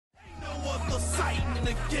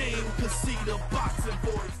the game, 'cause see the boxing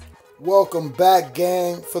voice. Welcome back,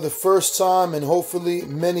 gang, for the first time and hopefully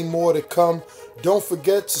many more to come. Don't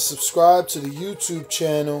forget to subscribe to the YouTube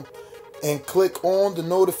channel and click on the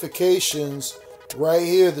notifications right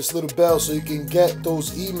here, this little bell, so you can get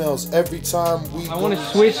those emails every time we I want to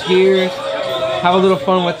switch gears, have a little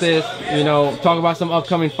fun with this, you know, talk about some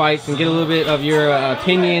upcoming fights and get a little bit of your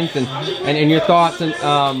opinions and your thoughts. And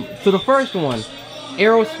so the first one,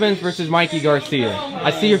 Spence versus Mikey Garcia. I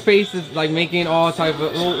see your face is like making all type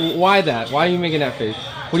of, why that? Why are you making that face?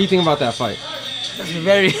 What do you think about that fight? That's a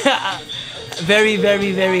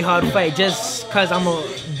very hard fight, just because I'm a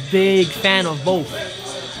big fan of both.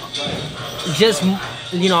 Just,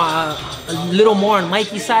 you know, a little more on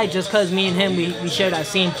Mikey's side, just because me and him, we share that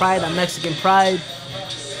same pride, that Mexican pride,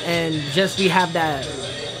 and just we have that,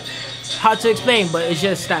 hard to explain, but it's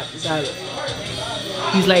just that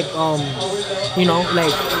he's like, you know,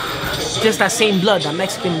 like, just that same blood, that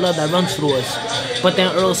Mexican blood that runs through us. But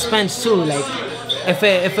then Spence too, like, if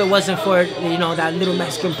it wasn't for, you know, that little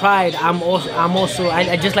Mexican pride,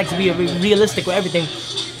 I just like to be realistic with everything.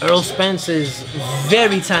 Spence is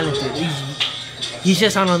very talented. He's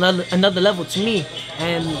just on another level to me,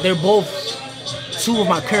 and they're both two of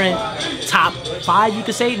my current top 5, you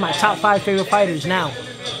could say, my top 5 favorite fighters now.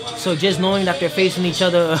 So just knowing that they're facing each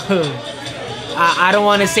other, I don't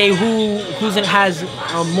want to say who has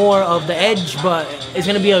more of the edge, but it's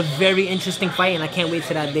gonna be a very interesting fight, and I can't wait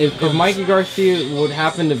for that day. If Mikey Garcia would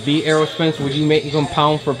happen to beat Spence, would you make him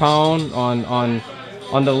pound for pound on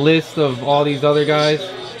the list of all these other guys?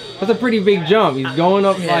 That's a pretty big jump. He's going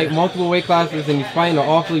up like multiple weight classes, and he's fighting an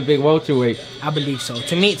awfully big welterweight. I believe so.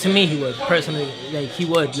 To me, he would personally. Like, he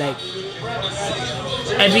would. Like,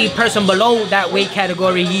 every person below that weight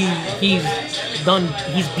category, he's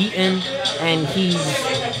beaten, and he's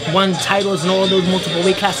won titles in all those multiple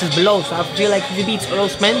weight classes below. So I feel like if he beats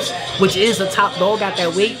Spence, which is a top dog at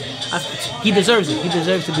that weight, he deserves it. He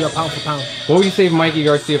deserves to be a pound for pound. What would you say if Mikey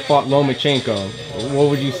Garcia fought Lomachenko?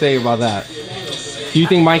 What would you say about that? Do you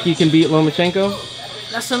think Mikey can beat Lomachenko?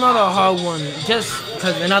 That's another hard one. Just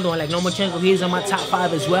because another one, like Lomachenko, he's in my top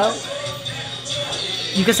 5 as well.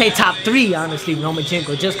 You could say top 3, honestly,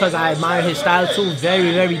 Lomachenko, just because I admire his style too.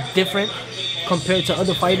 Very different compared to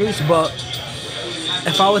other fighters. But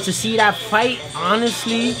if I were to see that fight,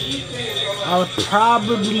 honestly, I would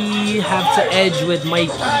probably have to edge with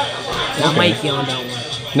Mikey. Yeah, Mikey on that one.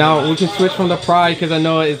 Now we can switch from the pride, because I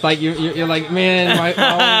know it's like you're like, man, my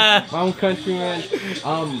own countryman.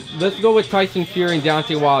 Let's go with Tyson Fury and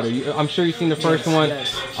Deontay Wilder. I'm sure you've seen the first one.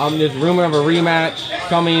 Yes. There's rumor of a rematch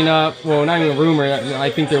coming up. Well, not even a rumor. I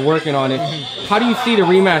think they're working on it. How do you see the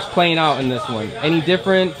rematch playing out in this one? Any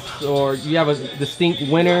difference, or do you have a distinct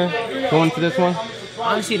winner going to this one?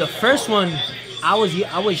 Honestly, the first one, I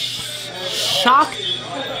was shocked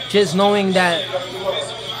just knowing that.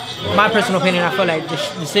 My personal opinion, I feel like the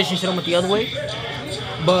decision should have went the other way.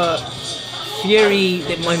 But Fury,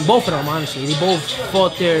 both of them, honestly, they both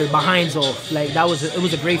fought their behinds off. Like, it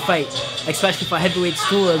was a great fight, especially for heavyweights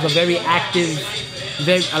too. It was a very active,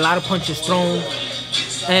 a lot of punches thrown,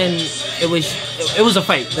 and it was a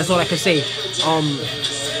fight. That's all I can say.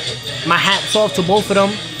 My hats off to both of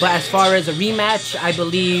them. But as far as a rematch, I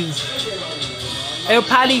believe it'll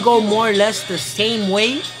probably go more or less the same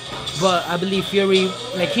way. But I believe Fury,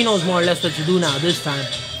 like, he knows more or less what to do now this time.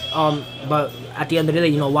 But at the end of the day,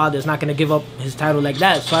 you know, Wilder's not going to give up his title like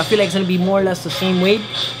that. So I feel like it's going to be more or less the same weight,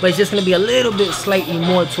 but it's just going to be a little bit slightly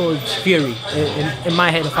more towards Fury in my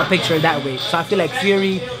head, if I picture it that way. So I feel like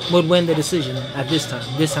Fury would win the decision at this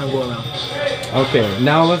time go around. Okay,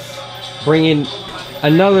 now let's bring in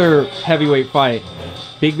another heavyweight fight.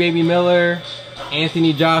 Big Baby Miller,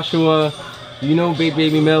 Anthony Joshua. You know Big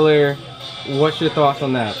Baby Miller. What's your thoughts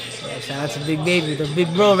on that? Shout out to Big Baby, the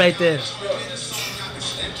big bro right there.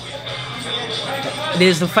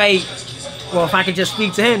 There's the fight. Well, if I could just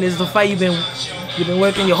speak to him, this is the fight you've been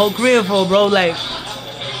working your whole career for, bro. Like,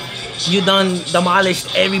 you done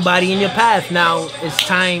demolished everybody in your path. Now it's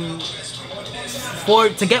time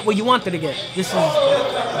to get what you wanted to get. This is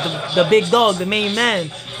the big dog, the main man.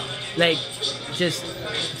 Like, just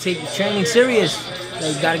take training serious.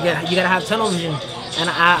 Like, you gotta have tunnel vision. And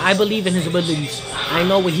I believe in his abilities. I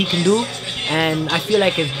know what he can do, and I feel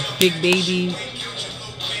like if Big Baby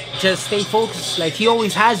just stay focused like he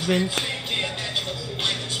always has been,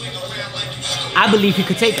 I believe he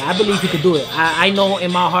could take it. I believe he could do it. I know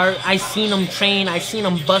in my heart. I seen him train. I seen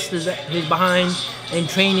him bust his behind in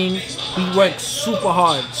training. He works super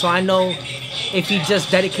hard. So I know if he just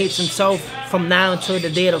dedicates himself from now until the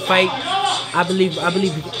day of the fight, I believe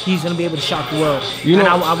he's gonna be able to shock the world. You know,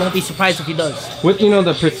 and I won't be surprised if he does. With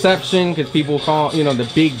the perception, because people call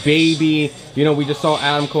the big baby. We just saw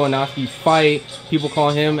Adam Kolanowski fight. People call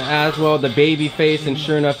him as well the baby face, and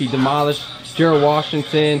sure enough, he demolished Gerald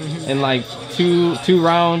Washington in like two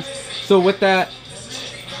rounds. So with that,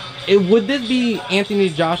 would this be Anthony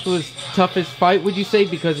Joshua's toughest fight, would you say,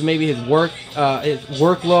 because maybe his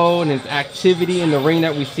workload and his activity in the ring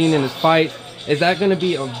that we've seen in his fight? Is that going to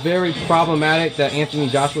be a very problematic that Anthony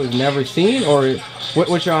Joshua has never seen, or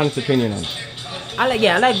what's your honest opinion on it?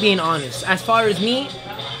 I like being honest. As far as me,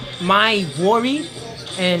 my worry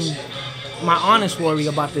and my honest worry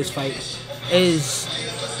about this fight is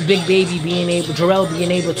Big Baby Jarrell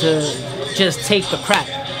being able to just take the crap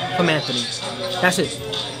from Anthony. That's it.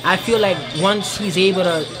 I feel like once he's able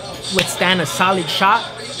to withstand a solid shot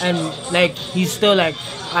and like he's still like,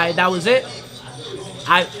 alright, that was it.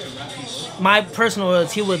 My personal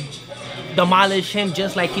words, he would demolish him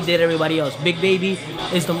just like he did everybody else. Big Baby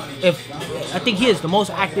is I think he is the most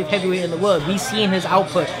active heavyweight in the world. We've seen his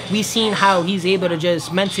output. We've seen how he's able to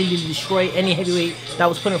just mentally destroy any heavyweight that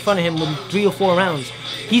was put in front of him with 3 or 4 rounds.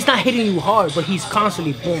 He's not hitting you hard, but he's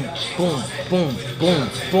constantly boom, boom, boom, boom,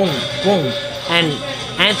 boom, boom. And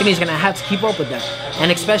Anthony's gonna have to keep up with that.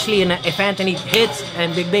 And especially if Anthony hits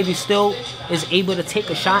and Big Baby still is able to take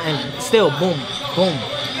a shot and still boom, boom,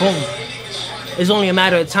 boom. It's only a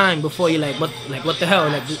matter of time before you're like, what the hell?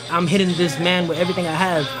 Like, I'm hitting this man with everything I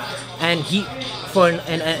have. And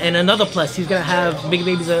and another plus, he's gonna have Big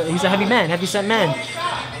Baby's he's a heavy set man.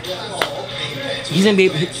 He's gonna be,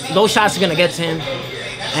 those shots are gonna get to him,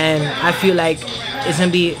 and I feel like it's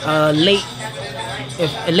gonna be late.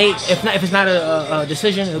 If it's not a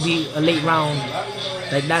decision, it'll be a late round.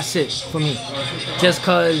 Like, that's it for me. Just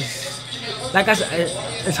cause, like I said,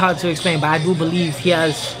 it's hard to explain, but I do believe he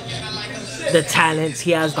has the talents,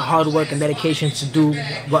 he has the hard work and dedication to do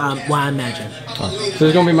what I imagine. So this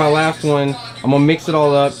is gonna be my last one. I'm gonna mix it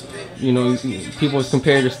all up. People have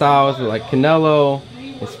compared your styles with like Canelo,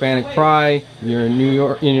 Hispanic Pride. You're in New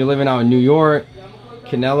York, and you're living out in New York.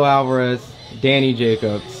 Canelo Alvarez, Danny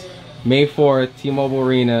Jacobs, May 4th, T-Mobile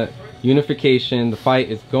Arena, unification. The fight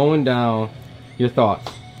is going down. Your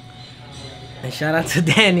thoughts? And shout out to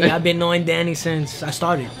Danny. I've been knowing Danny since I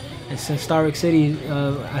started. And since Starrick City,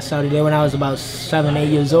 I started there when I was about 7, 8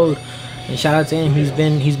 years old. And shout out to him.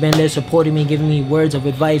 He's been there supporting me, giving me words of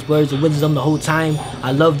advice, words of wisdom the whole time.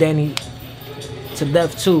 I love Danny to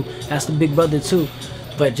death too. That's the big brother too.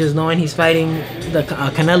 But just knowing he's fighting the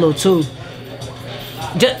Canelo too.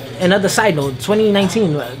 Just another side note,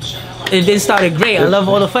 2019, it did started great. I love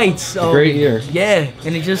all the fights. Great year. Yeah,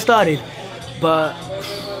 and it just started. But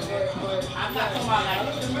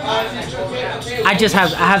I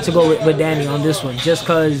have to go with Danny on this one, just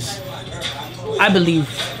cause I believe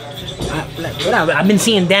I've been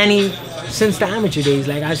seeing Danny since the amateur days.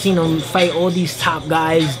 Like, I've seen him fight all these top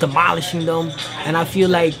guys, demolishing them, and I feel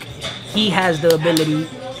like he has the ability,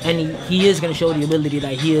 and he is gonna show the ability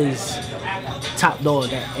that he is top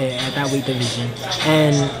dog at that weight division.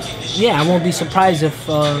 And yeah, I won't be surprised if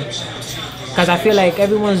because I feel like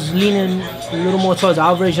everyone's leaning a little more towards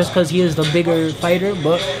Alvarez just because he is the bigger fighter,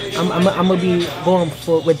 but I'm gonna be going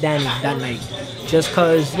with Danny that night, just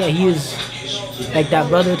because yeah, he is like that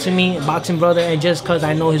brother to me, boxing brother, and just because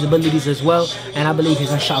I know his abilities as well, and I believe he's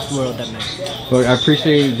gonna shock the world that night. Look, I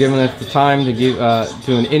appreciate you giving us the time to do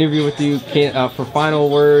an interview with you. For final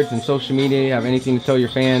words and social media, you have anything to tell your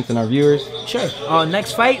fans and our viewers? Sure.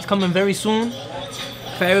 Next fight is coming very soon.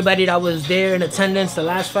 For everybody that was there in attendance the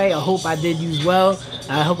last fight, I hope I did you well.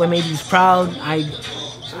 I hope I made you proud. I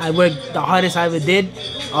worked the hardest I ever did.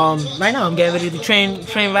 Right now I'm getting ready to train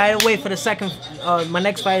right away for the my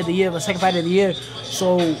next fight of the year, my second fight of the year.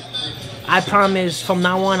 So I promise from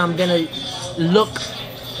now on I'm gonna look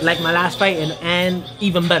like my last fight and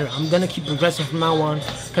even better. I'm gonna keep progressing from now on,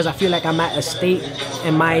 because I feel like I'm at a state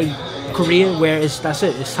in my career where that's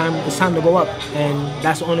it. It's time to go up, and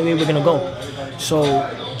that's the only way we're gonna go. So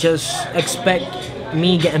just expect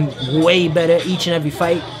me getting way better each and every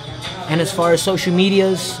fight. And as far as social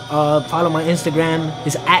medias, follow my Instagram.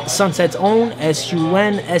 It's at Sunset's Own,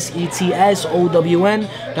 SUNSETSOWN.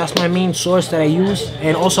 That's my main source that I use.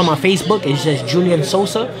 And also my Facebook is just Julian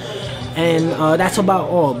Sosa. And that's about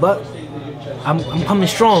all. But I'm coming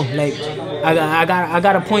strong. Like, I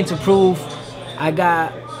got a point to prove. I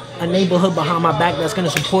got a neighborhood behind my back that's gonna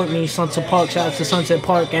support me. Sunset Park, shout out to Sunset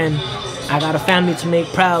Park, and I got a family to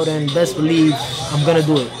make proud, and best believe I'm gonna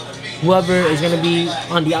do it. Whoever is gonna be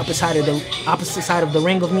on the opposite side of the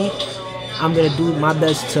ring of me, I'm gonna do my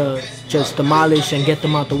best to just demolish and get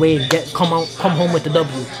them out the way and come home with the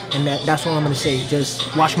W. And that's all I'm gonna say.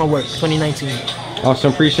 Just watch my work, 2019.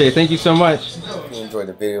 Awesome, appreciate it. Thank you so much. If you enjoyed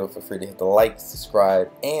the video, feel free to hit the like,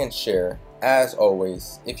 subscribe, and share. As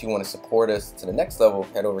always, if you want to support us to the next level,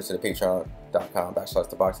 head over to the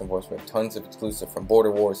patreon.com/ThaBoxingVoice. We have tons of exclusive from Border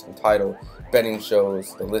Wars, Entitled, betting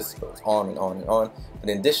shows, the list goes on and on and on. But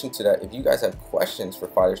in addition to that, if you guys have questions for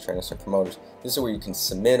fighters, trainers, and promoters, this is where you can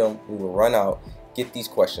submit them. We will run out, get these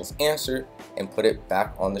questions answered, and put it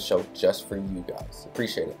back on the show just for you guys.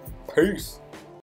 Appreciate it. Peace.